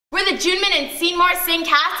Juneman and Seymour Sing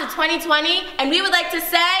Cast of 2020, and we would like to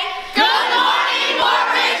say, Good morning, Port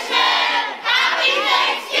Richmond! Happy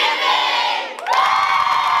Thanksgiving!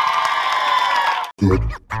 Good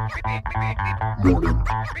morning, Port Richmond.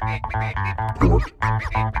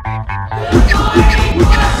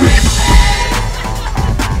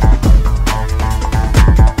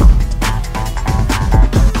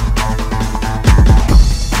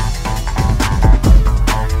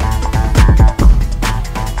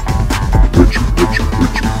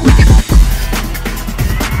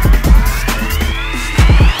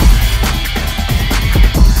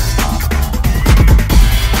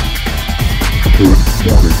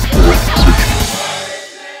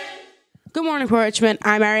 Good morning, Port Richmond.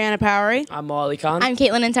 I'm Ariana Powery. I'm Molly Khan. I'm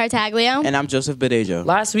Caitlin Intartaglio. And I'm Joseph Badejo.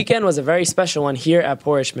 Last weekend was a very special one here at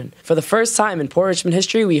Port Richmond. For the first time in Port Richmond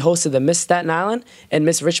history, we hosted the Miss Staten Island and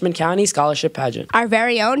Miss Richmond County Scholarship Pageant. Our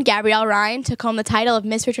very own Gabrielle Ryan took home the title of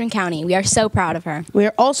Miss Richmond County. We are so proud of her. We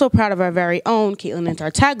are also proud of our very own Caitlin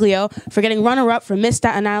Intartaglio for getting runner-up for Miss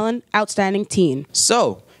Staten Island Outstanding Teen.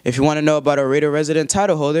 So, if you want to know about our Raider resident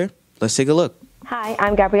title holder, let's take a look. Hi,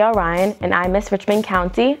 I'm Gabrielle Ryan, and I'm Miss Richmond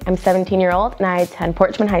County. I'm 17-year-old, and I attend Port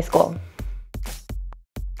Richmond High School.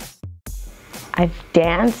 I've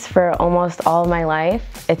danced for almost all of my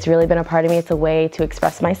life. It's really been a part of me. It's a way to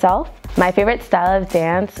express myself. My favorite style of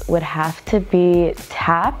dance would have to be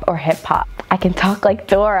tap or hip hop. I can talk like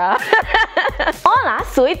Dora. Hola,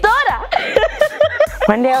 soy Dora.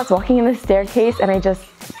 One day I was walking in the staircase, and I just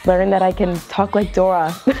learned that I can talk like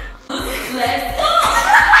Dora.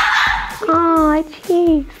 Aw,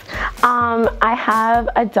 jeez. I have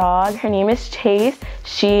a dog. Her name is Chase.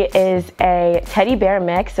 She is a teddy bear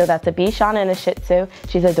mix, so that's a Bichon and a Shih Tzu.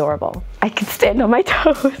 She's adorable. I can stand on my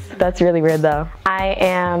toes. That's really weird though. I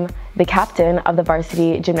am the captain of the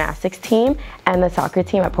varsity gymnastics team and the soccer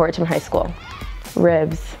team at Port Richmond High School.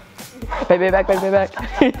 Ribs. Baby back, baby back.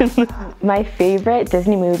 My favorite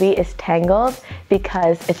Disney movie is Tangled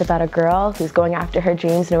because it's about a girl who's going after her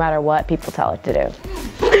dreams no matter what people tell her to do.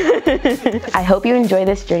 I hope you enjoy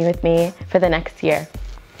this journey with me for the next year.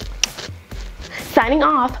 Signing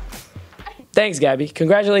off. Thanks, Gabby.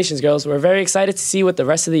 Congratulations, girls. We're very excited to see what the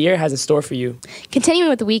rest of the year has in store for you. Continuing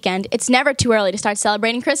with the weekend, it's never too early to start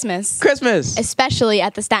celebrating Christmas. Christmas! Especially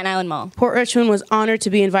at the Staten Island Mall. Port Richmond was honored to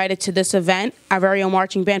be invited to this event. Our very own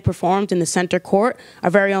marching band performed in the center court. Our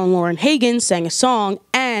very own Lauren Hagen sang a song,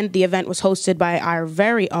 and the event was hosted by our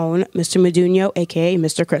very own Mr. Meduno, aka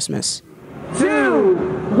Mr. Christmas. 2,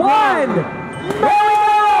 1,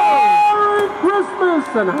 Merry Christmas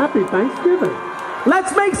and Happy Thanksgiving.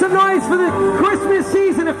 Let's make some noise for the Christmas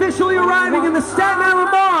season officially arriving in the Staten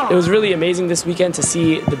Island Mall. It was really amazing this weekend to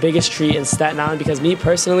see the biggest tree in Staten Island because me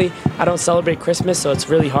personally, I don't celebrate Christmas, so it's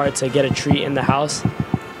really hard to get a tree in the house.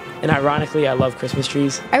 And ironically, I love Christmas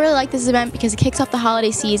trees. I really like this event because it kicks off the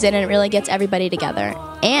holiday season and it really gets everybody together.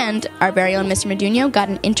 And our very own Mr. Meduno got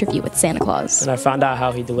an interview with Santa Claus. And I found out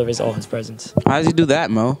how he delivers all his presents. How does he do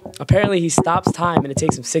that, Mo? Apparently, he stops time and it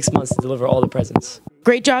takes him 6 months to deliver all the presents.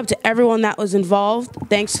 Great job to everyone that was involved.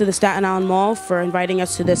 Thanks to the Staten Island Mall for inviting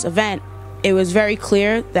us to this event. It was very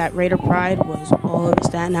clear that Raider Pride was all over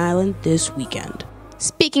Staten Island this weekend.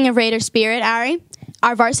 Speaking of Raider spirit, Ari,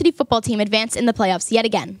 our varsity football team advanced in the playoffs yet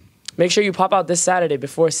again. Make sure you pop out this Saturday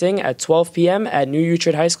before Sing at 12 p.m. at New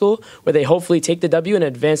Utrecht High School, where they hopefully take the W and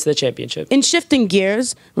advance to the championship. In shifting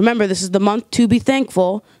gears, remember this is the month to be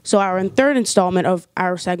thankful, so our third installment of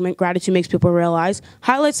our segment, Gratitude Makes People Realize,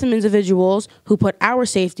 highlights some individuals who put our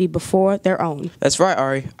safety before their own. That's right,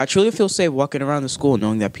 Ari. I truly feel safe walking around the school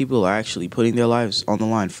knowing that people are actually putting their lives on the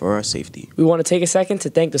line for our safety. We want to take a second to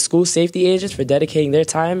thank the school safety agents for dedicating their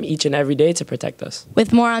time each and every day to protect us.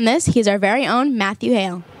 With more on this, here's our very own Matthew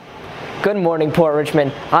Hale. Good morning, Port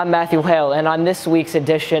Richmond. I'm Matthew Hale, and on this week's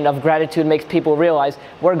edition of Gratitude Makes People Realize,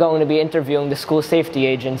 we're going to be interviewing the school safety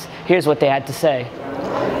agents. Here's what they had to say.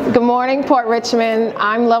 Good morning, Port Richmond.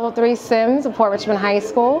 I'm Level 3 Sims of Port Richmond High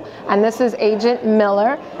School, and this is Agent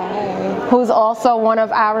Miller, who's also one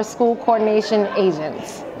of our school coordination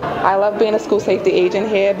agents. I love being a school safety agent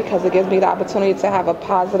here because it gives me the opportunity to have a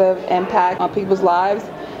positive impact on people's lives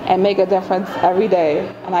and make a difference every day.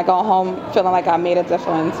 And I go home feeling like I made a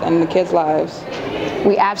difference in the kids' lives.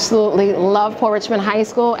 We absolutely love Port Richmond High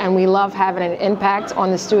School, and we love having an impact on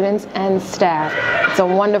the students and staff. It's a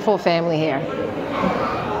wonderful family here.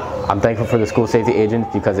 I'm thankful for the school safety agents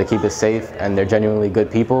because they keep us safe and they're genuinely good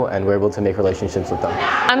people and we're able to make relationships with them.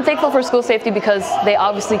 I'm thankful for school safety because they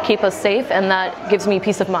obviously keep us safe and that gives me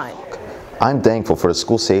peace of mind. I'm thankful for the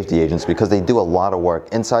school safety agents because they do a lot of work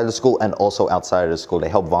inside the school and also outside of the school. They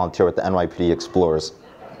help volunteer with the NYPD Explorers.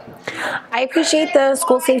 I appreciate the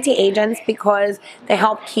school safety agents because they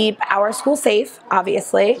help keep our school safe,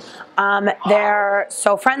 obviously. They're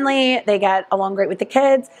so friendly. They get along great with the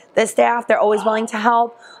kids. The staff, they're always willing to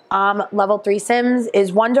help. Level 3 Sims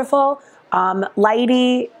is wonderful.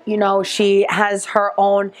 Lighty, you know, she has her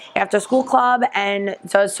own after-school club and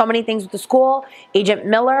does so many things with the school. Agent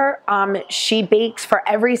Miller, she bakes for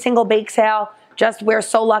every single bake sale. Just, we're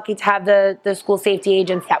so lucky to have the school safety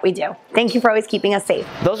agents that we do. Thank you for always keeping us safe.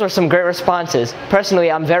 Those were some great responses. Personally,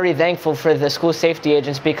 I'm very thankful for the school safety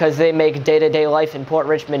agents because they make day-to-day life in Port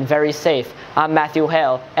Richmond very safe. I'm Matthew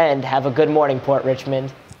Hale, and have a good morning, Port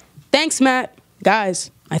Richmond. Thanks, Matt.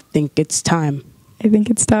 Guys, I think it's time. I think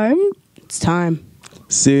it's time. It's time.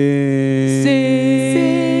 Sing.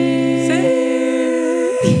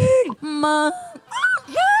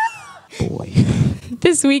 Boy.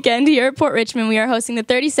 This weekend here at Port Richmond, we are hosting the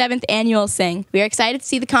 37th annual Sing. We are excited to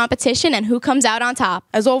see the competition and who comes out on top.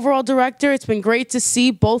 As overall director, it's been great to see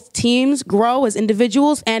both teams grow as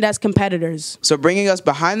individuals and as competitors. So bringing us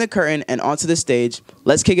behind the curtain and onto the stage,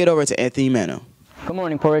 let's kick it over to Anthony Mano. Good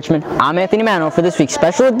morning, Port Richmond. I'm Anthony Mano for this week's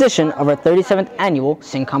special edition of our 37th annual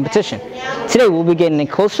Sing competition. Today we'll be getting a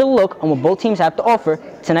closer look on what both teams have to offer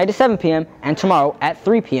tonight at 7 p.m. and tomorrow at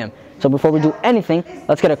 3 p.m. So before we do anything,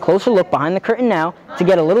 let's get a closer look behind the curtain now to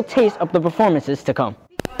get a little taste of the performances to come.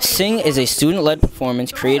 Sing is a student-led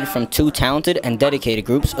performance created from two talented and dedicated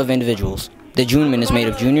groups of individuals. The Juneman is made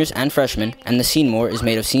of juniors and freshmen, and the Seymour is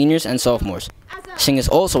made of seniors and sophomores. Sing is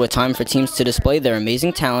also a time for teams to display their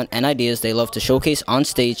amazing talent and ideas they love to showcase on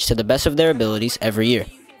stage to the best of their abilities every year.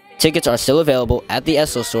 Tickets are still available at the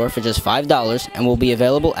Esso store for just $5 and will be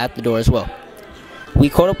available at the door as well. We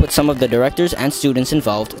caught up with some of the directors and students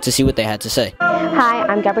involved to see what they had to say. Hi,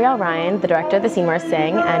 I'm Gabrielle Ryan, the director of the Seymour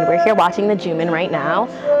Sing, and we're here watching the Juneman right now.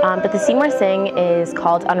 But the Seymour Sing is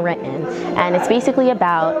called Unwritten, and it's basically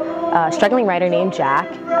about a struggling writer named Jack,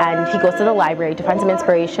 and he goes to the library to find some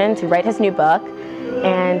inspiration to write his new book,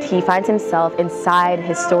 and he finds himself inside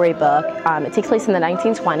his storybook. It takes place in the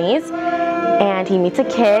 1920s, and he meets a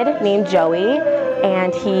kid named Joey,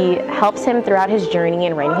 and he helps him throughout his journey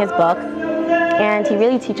in writing his book. And he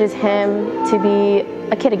really teaches him to be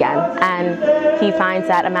a kid again. And he finds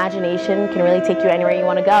that imagination can really take you anywhere you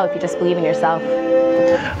want to go if you just believe in yourself.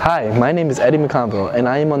 Hi, my name is Eddie McConville, and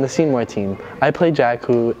I am on the Seymour team. I play Jack,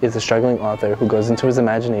 who is a struggling author who goes into his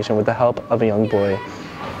imagination with the help of a young boy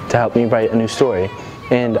to help me write a new story.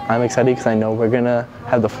 And I'm excited because I know we're going to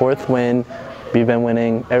have the 4th win. We've been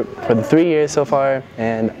winning for the 3 years so far,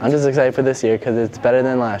 and I'm just excited for this year because it's better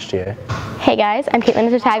than last year. Hey guys, I'm Caitlin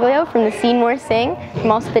Tartaglio from the Seymour Sing.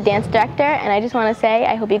 I'm also the dance director, and I just want to say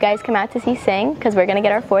I hope you guys come out to see Sing because we're going to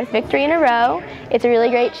get our 4th victory in a row. It's a really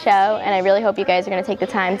great show, and I really hope you guys are going to take the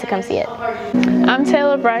time to come see it. I'm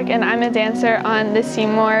Taylor Breck, and I'm a dancer on the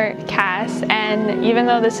Seymour cast, and even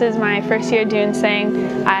though this is my first year doing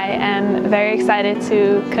Sing, I am very excited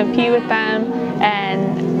to compete with them,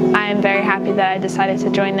 and I'm very happy that I decided to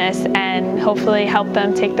join this and hopefully help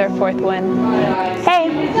them take their 4th win. Hey,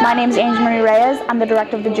 my name is Angel Marie Reyes. I'm the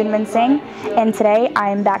director of the Juneman Sing, and today I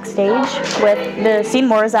am backstage with the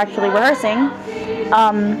Seymours actually rehearsing.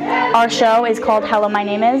 Our show is called Hello, My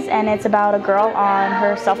Name Is, and it's about a girl on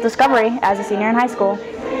her self-discovery as a senior in high school.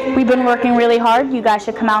 We've been working really hard. You guys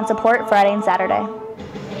should come out and support Friday and Saturday.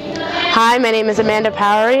 Hi, my name is Amanda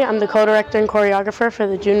Powery. I'm the co-director and choreographer for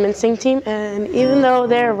the Juneman Sing team, and even though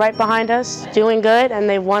they're right behind us, doing good, and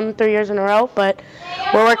they've won 3 years in a row, but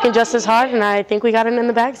we're working just as hard, and I think we got it in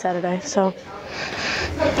the bag Saturday. So.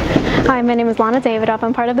 Hi, my name is Lana Davidoff.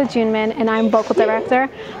 I'm part of the Juneman, and I'm vocal director.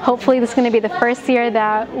 Hopefully this is going to be the first year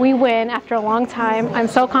that we win after a long time. I'm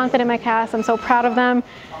so confident in my cast. I'm so proud of them.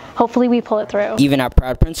 Hopefully we pull it through. Even our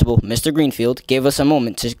proud principal, Mr. Greenfield, gave us a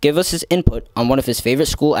moment to give us his input on one of his favorite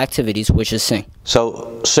school activities, which is Sing.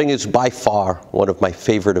 So Sing is by far one of my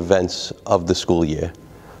favorite events of the school year.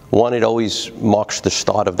 One, it always marks the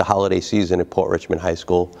start of the holiday season at Port Richmond High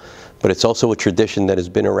School, but it's also a tradition that has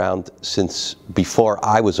been around since before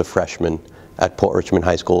I was a freshman at Port Richmond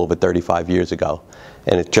High School over 35 years ago.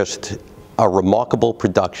 And it's just a remarkable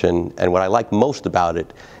production, and what I like most about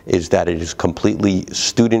it is that it is completely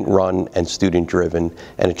student-run and student-driven,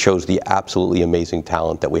 and it shows the absolutely amazing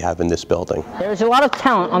talent that we have in this building. There's a lot of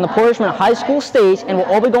talent on the Port Richmond High School stage, and we'll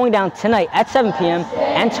all be going down tonight at 7 p.m.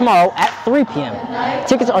 and tomorrow at 3 p.m.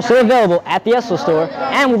 Tickets are still available at the Esso store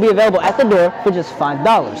and will be available at the door for just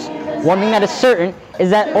 $5. One thing that is certain is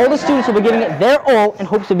that all the students will be giving it their all in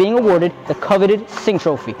hopes of being awarded the coveted Sing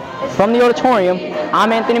Trophy. From the auditorium,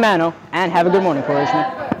 I'm Anthony Mano, and have a good morning, Port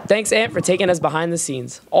Richmond. Thanks, Ant, for taking us behind the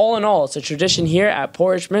scenes. All in all, it's a tradition here at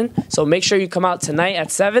Port Richmond, so make sure you come out tonight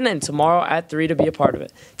at 7 and tomorrow at 3 to be a part of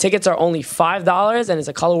it. Tickets are only $5 and it's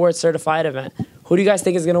a Color Word certified event. Who do you guys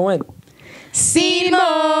think is going to win?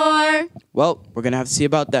 Seymour! Well, we're going to have to see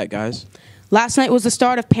about that, guys. Last night was the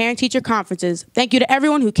start of parent-teacher conferences. Thank you to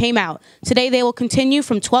everyone who came out. Today they will continue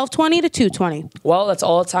from 12:20 to 2:20. Well, that's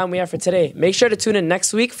all the time we have for today. Make sure to tune in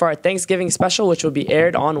next week for our Thanksgiving special, which will be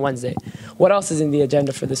aired on Wednesday. What else is in the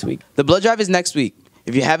agenda for this week? The blood drive is next week.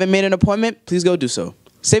 If you haven't made an appointment, please go do so.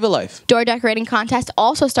 Save a life. Door decorating contest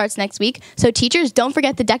also starts next week, so teachers don't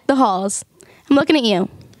forget to deck the halls. I'm looking at you.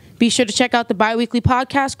 Be sure to check out the bi-weekly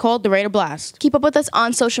podcast called The Raider Blast. Keep up with us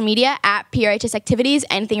on social media at PRHS Activities,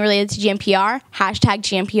 anything related to GMPR,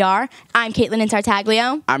 #GMPR. I'm Caitlin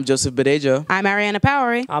Intartaglio. I'm Joseph Badejo. I'm Ariana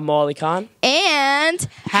Powery. I'm Molly Khan. And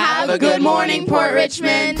have a good morning, Port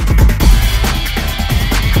Richmond.